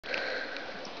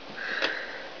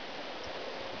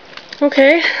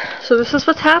Okay, so this is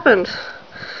what's happened.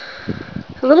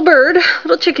 A little bird,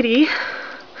 little chickadee,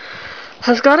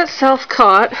 has got itself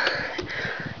caught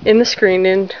in the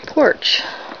screened-in porch.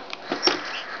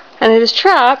 And it is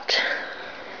trapped.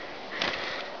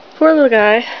 Poor little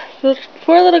guy. The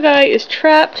poor little guy is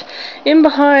trapped in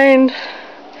behind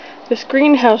this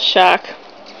greenhouse shack.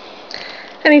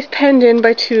 And he's penned in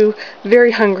by two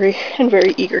very hungry and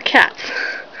very eager cats.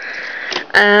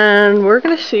 And we're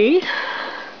gonna see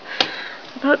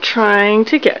about trying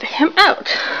to get him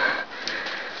out.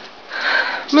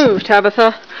 Move,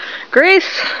 Tabitha.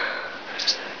 Grace!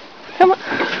 Come on.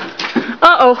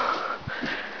 Uh-oh.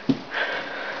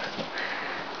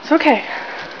 It's okay.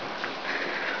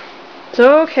 It's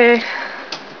okay.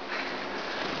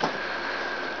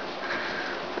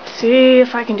 Let's see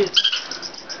if I can do this.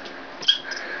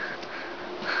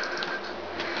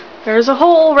 There's a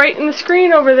hole right in the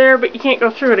screen over there, but you can't go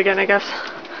through it again, I guess.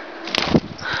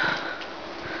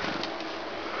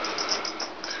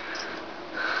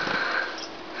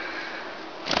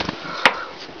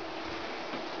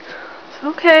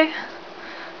 It's okay.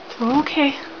 It's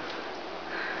okay.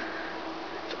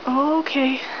 It's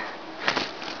okay.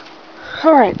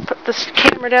 Alright, put this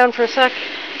camera down for a sec.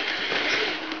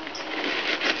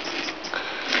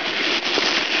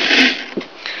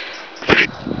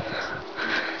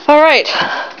 Alright,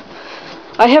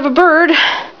 I have a bird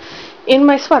in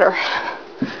my sweater.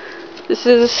 This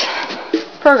is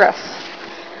progress.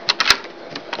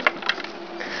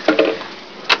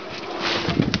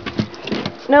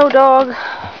 No dog.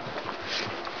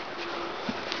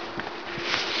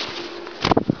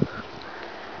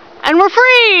 And we're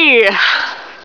free!